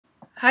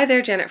Hi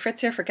there, Janet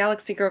Fritz here for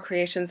Galaxy Girl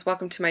Creations.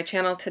 Welcome to my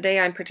channel. Today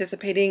I'm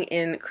participating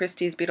in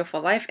Christy's Beautiful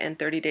Life and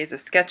 30 Days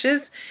of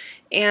Sketches,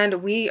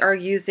 and we are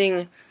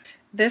using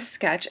this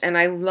sketch, and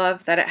I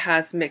love that it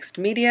has mixed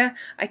media.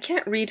 I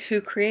can't read who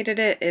created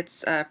it.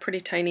 It's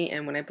pretty tiny,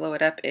 and when I blow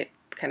it up it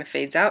kind of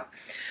fades out.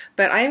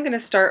 But I am going to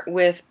start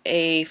with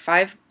a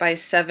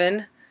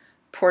 5x7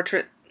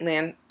 portrait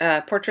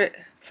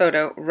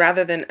photo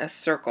rather than a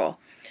circle.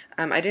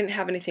 I didn't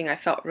have anything I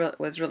felt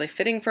was really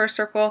fitting for a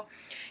circle,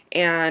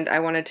 and I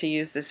wanted to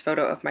use this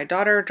photo of my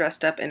daughter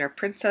dressed up in her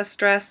princess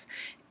dress.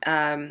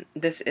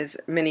 This is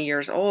many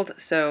years old,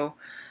 so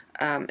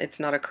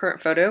it's not a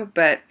current photo,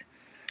 but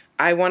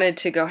I wanted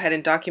to go ahead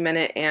and document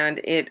it,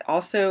 and it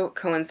also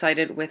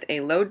coincided with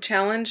a load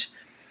challenge,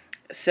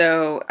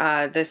 so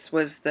this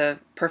was the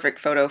perfect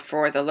photo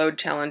for the load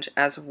challenge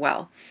as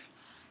well.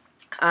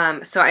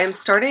 So I am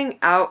starting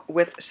out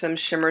with some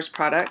Shimmers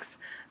products.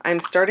 I'm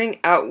starting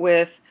out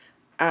with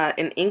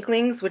an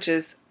Inklings, which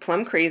is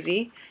Plum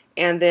Crazy,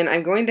 and then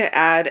I'm going to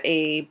add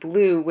a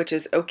blue, which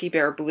is Oaky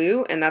Bear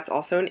Blue, and that's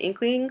also an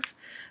Inklings.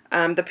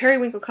 The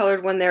periwinkle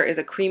colored one there is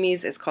a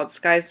Creamies. It's called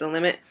Sky's the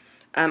Limit.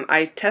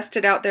 I test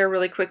it out there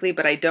really quickly,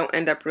 but I don't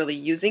end up really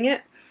using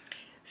it.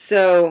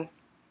 So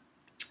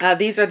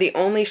these are the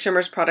only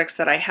Shimmers products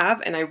that I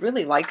have, and I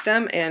really like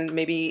them, and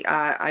maybe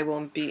I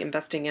will be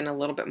investing in a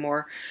little bit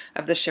more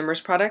of the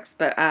Shimmers products,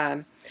 but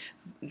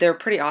they're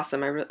pretty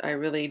awesome. I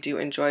really do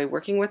enjoy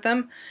working with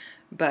them.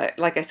 But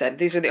like I said,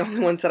 these are the only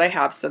ones that I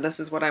have, so this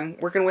is what I'm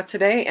working with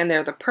today, and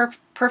they're the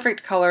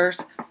perfect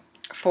colors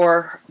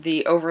for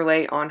the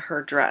overlay on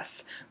her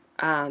dress.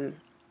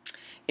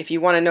 If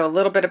you want to know a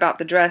little bit about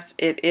the dress,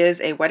 it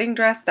is a wedding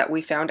dress that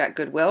we found at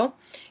Goodwill.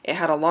 It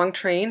had a long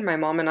train. My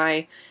mom and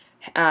I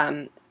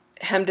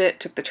hemmed it,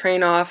 took the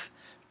train off,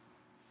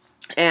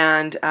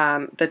 and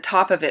the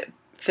top of it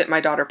fit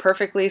my daughter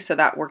perfectly, so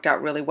that worked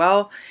out really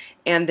well.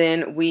 And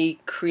then we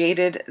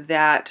created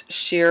that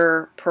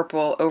sheer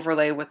purple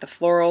overlay with the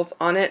florals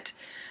on it,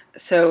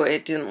 so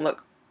it didn't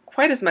look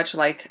quite as much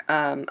like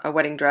a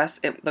wedding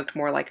dress. It looked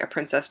more like a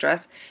princess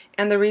dress.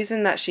 And the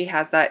reason that she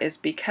has that is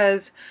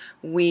because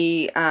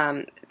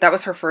that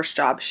was her first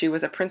job. She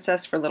was a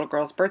princess for little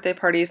girls' birthday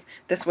parties.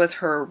 This was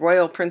her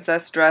royal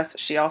princess dress.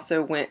 She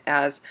also went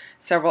as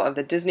several of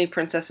the Disney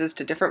princesses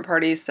to different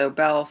parties, so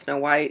Belle, Snow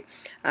White,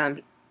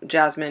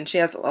 Jasmine. She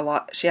had a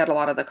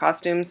lot of the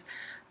costumes,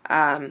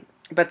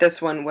 but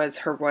this one was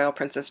her royal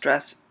princess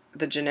dress,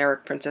 the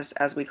generic princess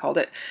as we called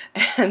it,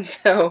 and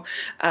so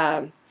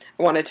I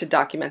wanted to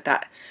document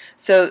that.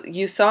 So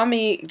you saw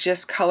me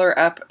just color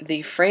up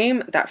the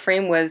frame. That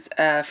frame was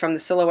from the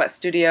Silhouette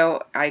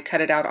Studio. I cut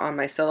it out on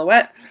my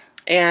Silhouette,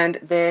 and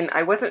then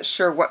I wasn't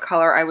sure what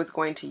color I was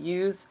going to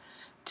use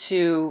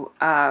to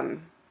have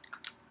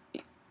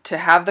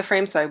the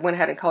frame, so I went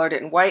ahead and colored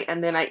it in white,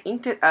 and then I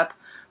inked it up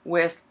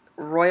with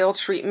Royal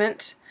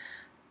Treatment,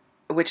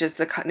 which is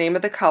the name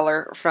of the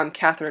color from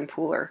Catherine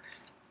Pooler,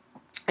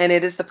 and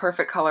it is the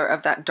perfect color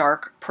of that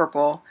dark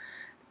purple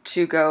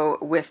to go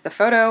with the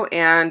photo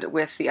and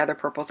with the other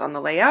purples on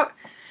the layout.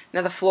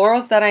 Now the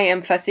florals that I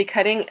am fussy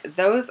cutting,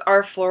 those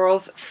are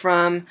florals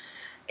from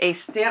a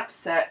stamp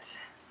set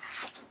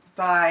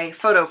by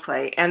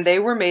Photoplay, and they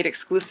were made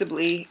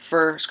exclusively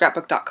for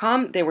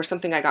scrapbook.com. They were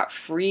something I got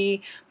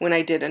free when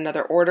I did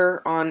another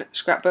order on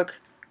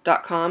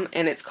scrapbook.com,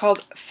 and it's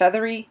called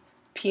Feathery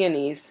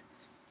Peonies,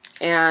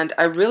 and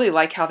I really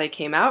like how they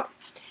came out.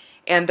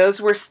 And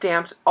those were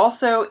stamped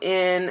also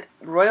in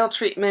Royal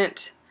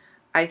Treatment,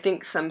 I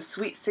think some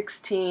Sweet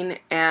 16,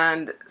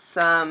 and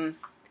some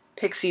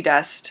Pixie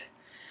Dust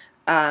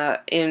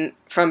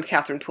from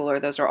Catherine Pooler.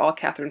 Those are all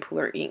Catherine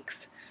Pooler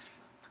inks.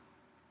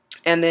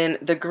 And then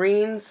the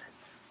greens,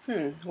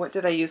 what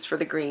did I use for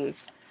the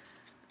greens?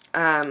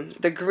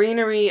 The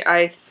greenery,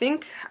 I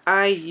think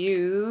I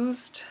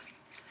used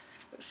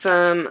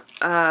some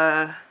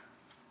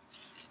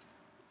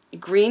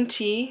green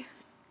tea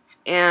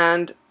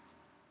and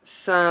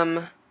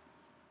some,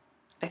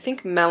 I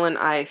think, Melon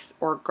Ice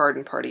or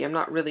Garden Party. I'm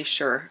not really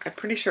sure. I'm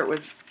pretty sure it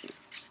was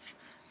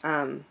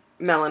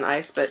Melon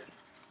Ice, but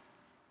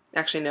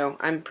actually no,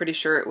 I'm pretty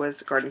sure it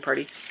was Garden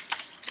Party.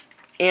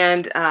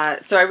 And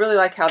so I really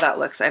like how that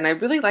looks, and I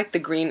really like the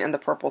green and the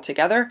purple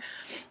together.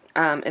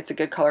 It's a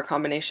good color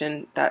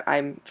combination that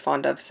I'm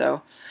fond of,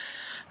 so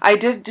I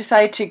did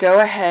decide to go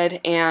ahead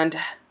and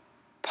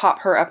pop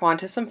her up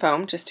onto some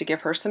foam just to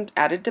give her some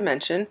added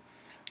dimension,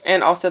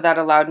 and also that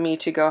allowed me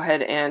to go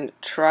ahead and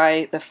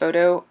try the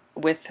photo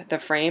with the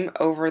frame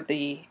over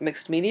the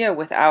mixed media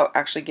without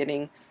actually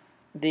getting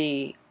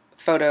the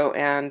photo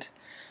and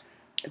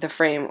the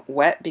frame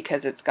wet,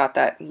 because it's got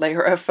that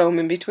layer of foam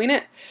in between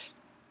it.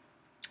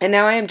 And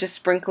now I am just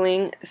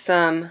sprinkling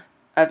some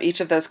of each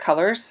of those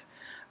colors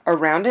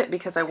around it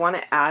because I want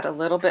to add a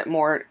little bit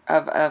more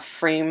of a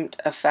framed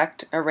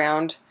effect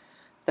around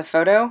the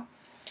photo.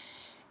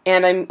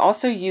 And I'm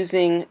also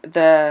using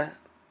the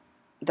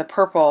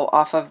purple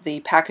off of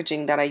the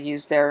packaging that I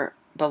used there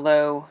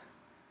below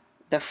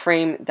the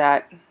frame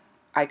that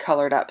I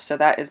colored up. So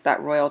that is that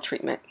Royal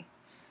Treatment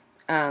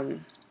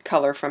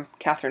color from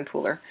Catherine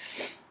Pooler.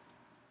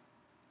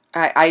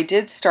 I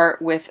did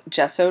start with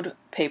gessoed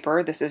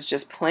paper. This is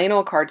just plain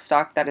old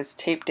cardstock that is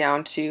taped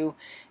down to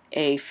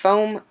a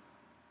foam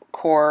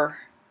core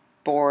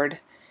board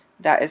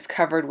that is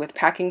covered with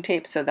packing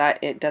tape so that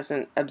it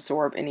doesn't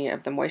absorb any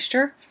of the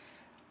moisture.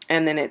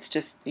 And then it's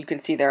just, you can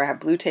see there I have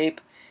blue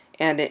tape,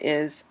 and it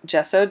is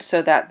gessoed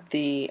so that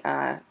the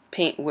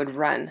paint would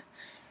run.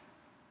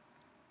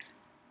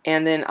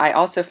 And then I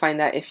also find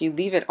that if you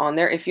leave it on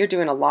there, if you're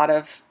doing a lot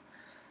of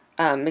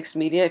mixed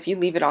media, if you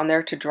leave it on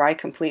there to dry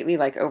completely,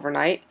 like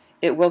overnight,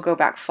 it will go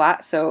back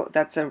flat. So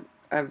that's a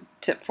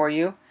tip for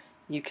you.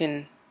 You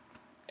can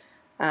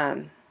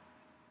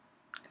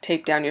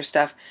tape down your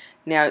stuff.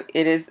 Now,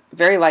 it is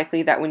very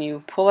likely that when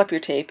you pull up your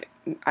tape,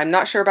 I'm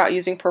not sure about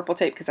using purple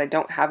tape because I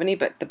don't have any,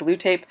 but the blue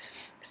tape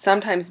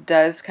sometimes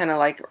does kind of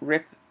like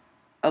rip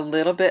a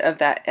little bit of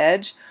that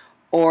edge,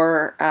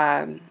 or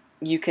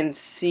you can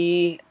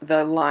see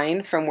the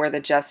line from where the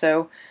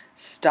gesso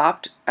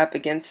stopped up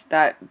against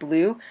that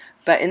blue.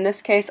 But in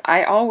this case,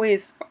 I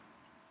almost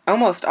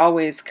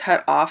always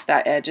cut off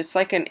that edge. It's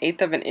like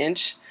 1/8 of an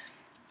inch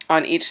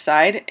on each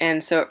side,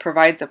 and so it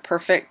provides a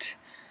perfect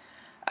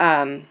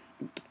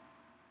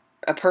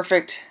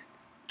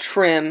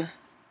trim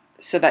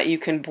so that you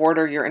can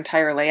border your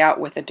entire layout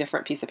with a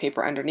different piece of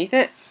paper underneath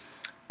it.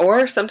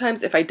 Or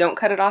sometimes if I don't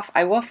cut it off,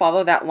 I will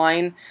follow that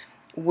line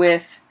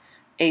with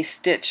a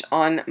stitch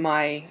on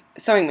my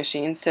sewing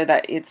machine so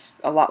that it's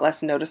a lot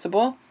less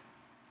noticeable,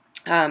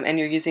 and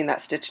you're using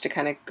that stitch to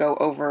kind of go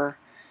over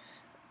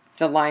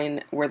the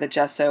line where the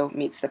gesso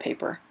meets the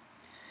paper.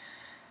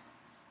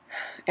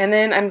 And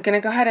then I'm going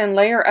to go ahead and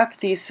layer up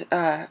these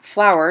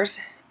flowers.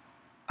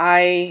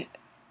 I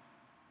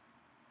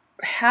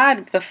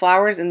had the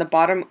flowers in the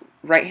bottom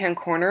right hand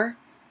corner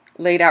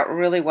laid out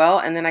really well,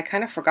 and then I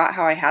kind of forgot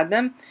how I had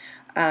them.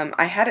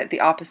 I had it the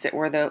opposite,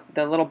 where the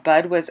little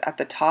bud was at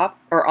the top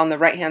or on the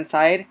right hand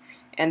side,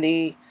 and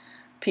the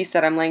piece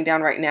that I'm laying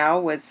down right now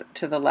was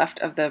to the left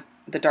of the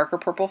darker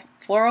purple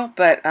floral.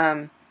 But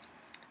and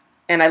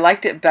I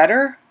liked it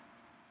better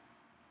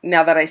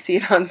now that I see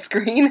it on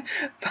screen,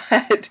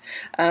 but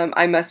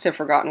I must have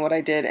forgotten what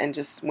I did and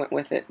just went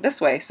with it this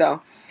way.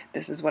 So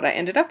this is what I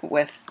ended up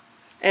with,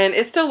 and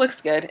it still looks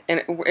good,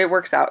 and it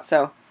works out.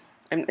 So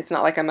it's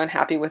not like I'm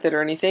unhappy with it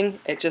or anything.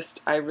 It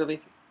just,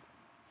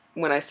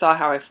 when I saw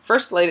how I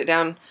first laid it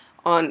down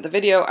on the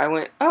video, I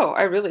went, oh,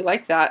 I really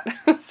like that.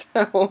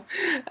 So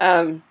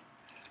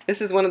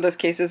this is one of those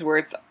cases where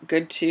it's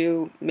good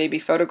to maybe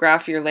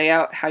photograph your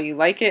layout how you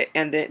like it,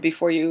 and then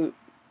before you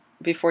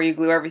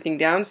glue everything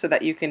down, so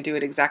that you can do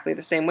it exactly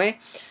the same way.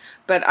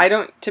 But I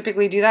don't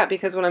typically do that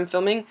because when I'm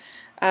filming,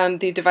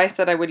 the device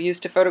that I would use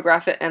to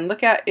photograph it and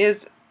look at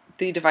is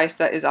the device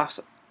that is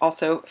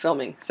also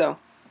filming. So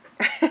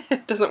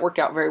it doesn't work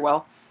out very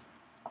well.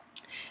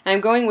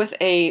 I'm going with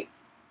a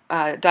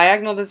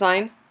diagonal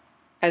design,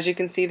 as you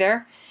can see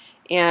there,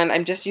 and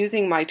I'm just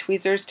using my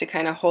tweezers to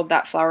kind of hold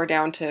that flower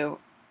down to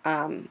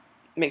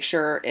make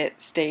sure it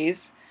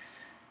stays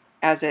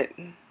as it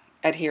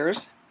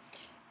adheres.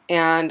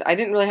 And I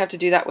didn't really have to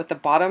do that with the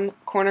bottom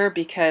corner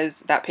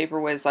because that paper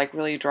was like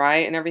really dry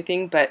and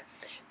everything, but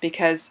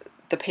because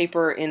the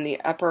paper in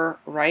the upper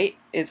right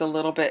is a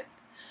little bit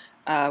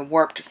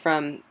warped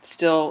from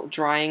still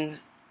drying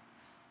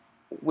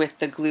with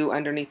the glue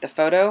underneath the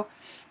photo,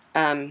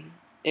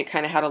 it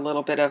kind of had a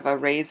little bit of a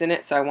raise in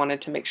it, so I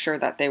wanted to make sure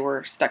that they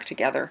were stuck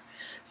together.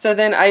 So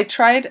then I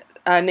tried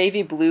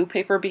navy blue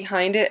paper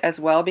behind it as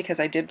well,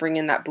 because I did bring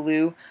in that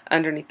blue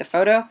underneath the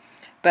photo,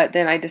 but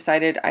then I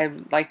decided I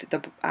liked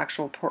the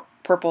actual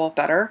purple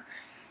better.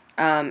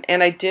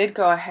 And I did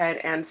go ahead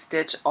and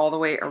stitch all the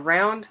way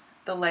around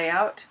the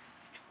layout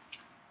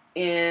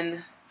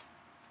in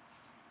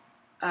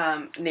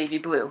navy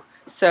blue.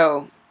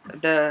 So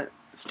the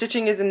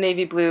stitching is in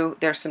navy blue,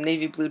 there's some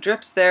navy blue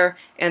drips there,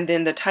 and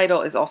then the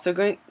title is also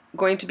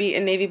going to be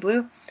in navy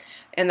blue,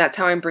 and that's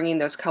how I'm bringing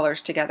those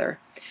colors together.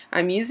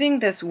 I'm using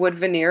this wood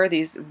veneer,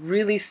 these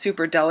really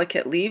super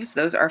delicate leaves.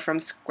 Those are from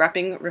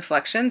Scrapping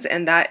Reflections,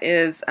 and that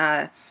is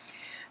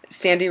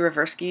Sandy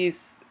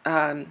Reversky's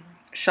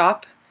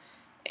shop,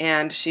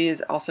 and she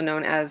is also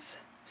known as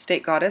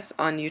State Goddess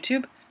on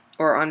YouTube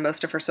or on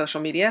most of her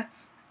social media.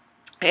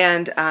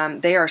 And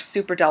they are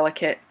super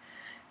delicate,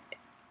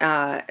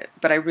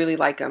 but I really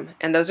like them.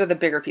 And those are the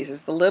bigger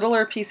pieces. The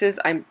littler pieces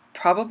I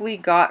probably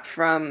got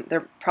from,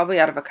 they're probably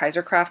out of a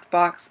Kaisercraft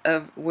box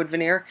of wood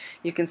veneer.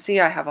 You can see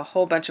I have a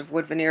whole bunch of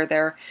wood veneer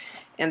there,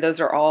 and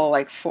those are all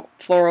like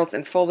florals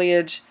and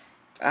foliage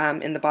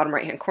in the bottom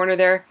right hand corner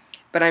there.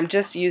 But I'm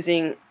just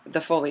using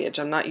the foliage.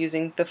 I'm not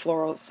using the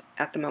florals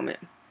at the moment.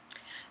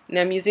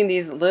 Now I'm using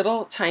these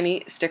little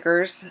tiny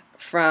stickers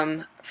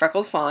from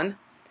Freckled Fawn,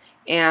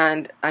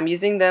 and I'm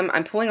using them,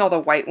 I'm pulling all the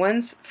white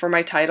ones for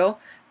my title,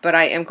 but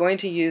I am going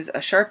to use a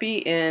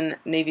Sharpie in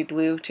navy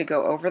blue to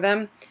go over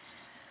them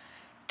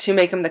to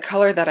make them the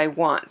color that I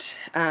want.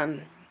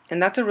 And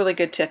that's a really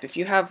good tip. If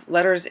you have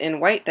letters in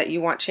white that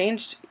you want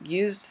changed,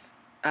 use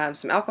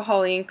some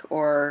alcohol ink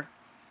or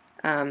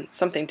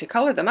something to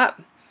color them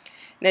up.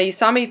 Now you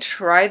saw me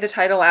try the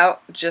title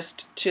out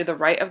just to the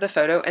right of the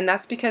photo, and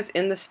that's because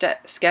in the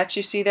sketch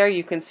you see there,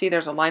 you can see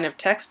there's a line of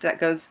text that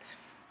goes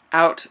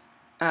out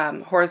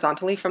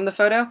horizontally from the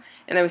photo,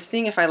 and I was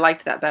seeing if I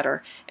liked that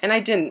better, and I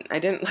didn't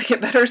like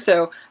it better,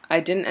 so I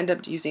didn't end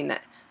up using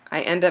that.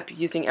 I end up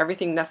using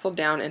everything nestled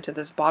down into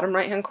this bottom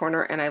right hand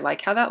corner, and I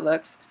like how that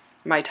looks.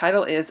 My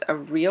title is A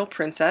Real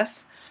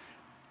Princess,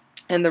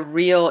 and the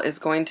real is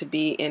going to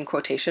be in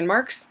quotation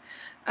marks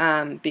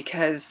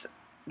because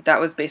that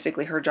was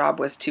basically her job,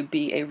 was to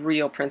be a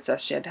real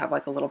princess. She had to have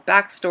like a little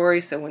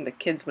backstory, so when the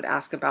kids would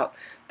ask about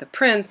the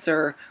prince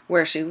or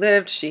where she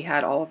lived, she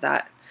had all of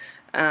that,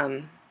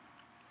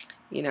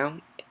 you know,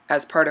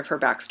 as part of her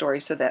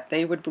backstory so that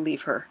they would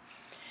believe her.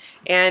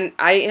 And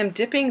I am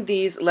dipping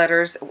these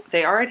letters,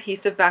 they are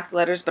adhesive backed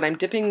letters, but I'm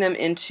dipping them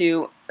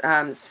into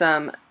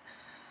some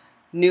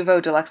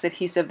Nuvo Deluxe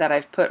adhesive that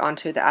I've put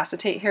onto the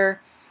acetate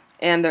here.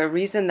 And the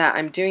reason that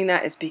I'm doing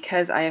that is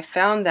because I have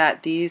found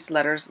that these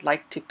letters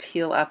like to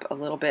peel up a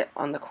little bit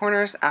on the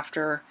corners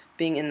after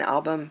being in the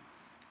album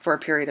for a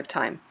period of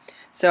time.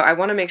 So I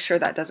want to make sure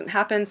that doesn't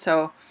happen.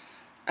 So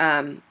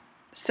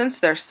since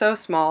they're so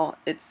small,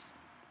 it's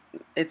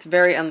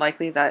very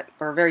unlikely that,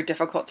 or very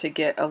difficult to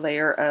get a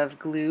layer of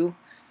glue,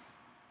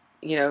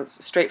 you know,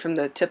 straight from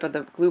the tip of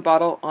the glue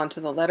bottle onto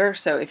the letter.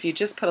 So if you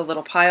just put a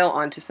little pile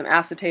onto some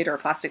acetate or a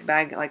plastic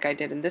bag like I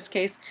did in this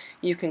case,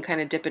 you can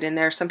kind of dip it in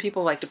there. Some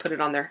people like to put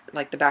it on their,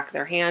 like the back of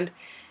their hand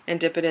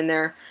and dip it in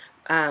there,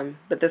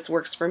 but this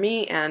works for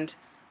me, and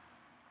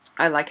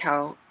I like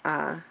how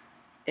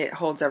it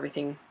holds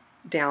everything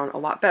down a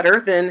lot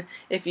better than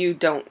if you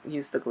don't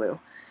use the glue.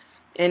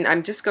 And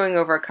I'm just going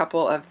over a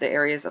couple of the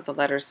areas of the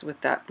letters with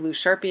that blue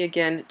Sharpie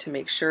again to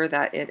make sure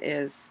that it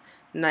is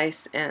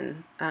nice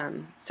and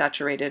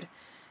saturated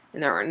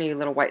and there aren't any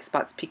little white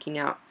spots peeking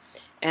out.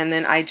 And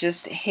then I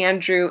just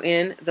hand drew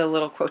in the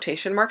little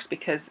quotation marks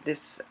because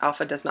this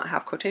alpha does not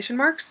have quotation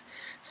marks.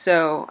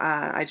 So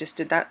I just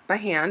did that by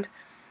hand.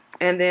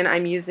 And then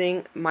I'm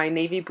using my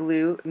navy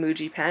blue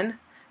Muji pen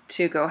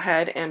to go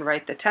ahead and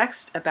write the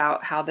text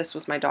about how this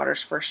was my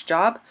daughter's first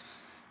job.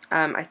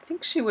 I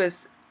think she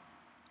was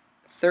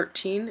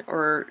 13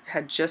 or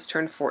had just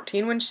turned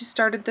 14 when she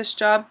started this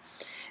job,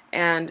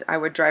 and I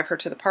would drive her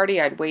to the party.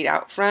 I'd wait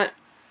out front.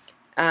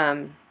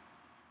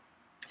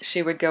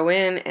 She would go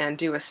in and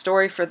do a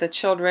story for the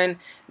children.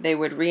 They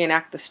would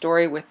reenact the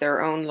story with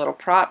their own little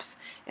props,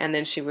 and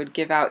then she would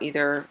give out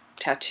either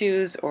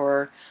tattoos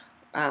or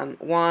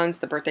wands.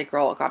 The birthday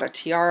girl got a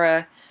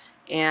tiara,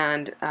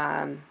 and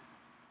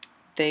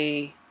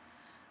they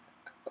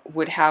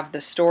would have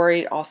the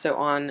story also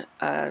on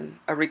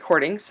a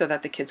recording so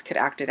that the kids could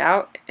act it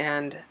out,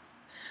 and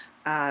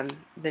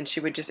then she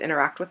would just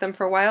interact with them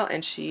for a while,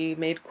 and she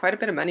made quite a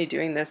bit of money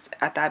doing this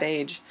at that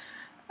age,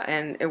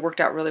 and it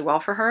worked out really well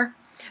for her.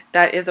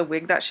 That is a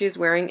wig that she's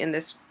wearing in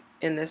this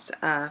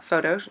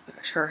photo.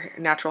 Her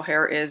natural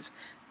hair is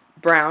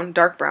brown,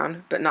 dark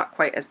brown, but not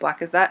quite as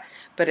black as that,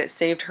 but it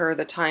saved her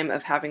the time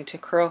of having to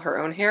curl her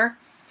own hair.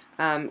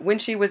 When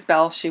she was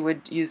Belle, she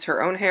would use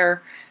her own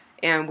hair,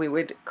 and we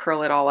would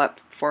curl it all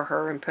up for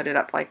her and put it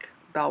up like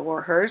Belle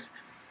wore hers.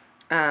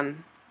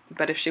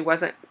 But if she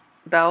wasn't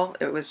Belle,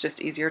 it was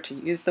just easier to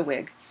use the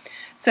wig.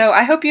 So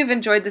I hope you've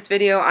enjoyed this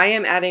video. I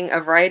am adding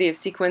a variety of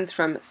sequins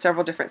from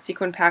several different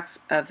sequin packs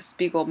of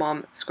Spiegel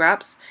Mom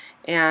scraps,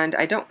 and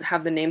I don't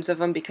have the names of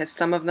them because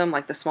some of them,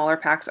 like the smaller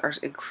packs, are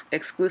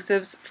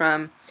exclusives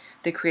from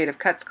the Creative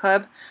Cuts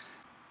Club.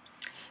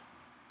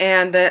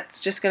 And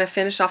that's just going to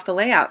finish off the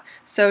layout.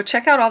 So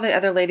check out all the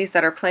other ladies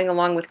that are playing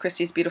along with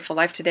Christy's Beautiful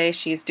Life today.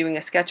 She's doing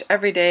a sketch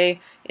every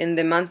day in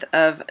the month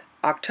of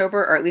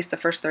October, or at least the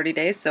first 30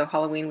 days, so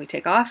Halloween we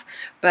take off.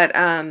 But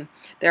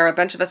there are a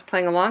bunch of us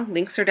playing along.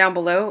 Links are down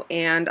below,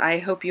 and I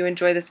hope you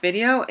enjoy this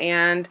video,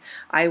 and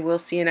I will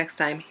see you next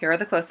time. Here are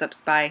the close-ups.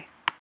 Bye.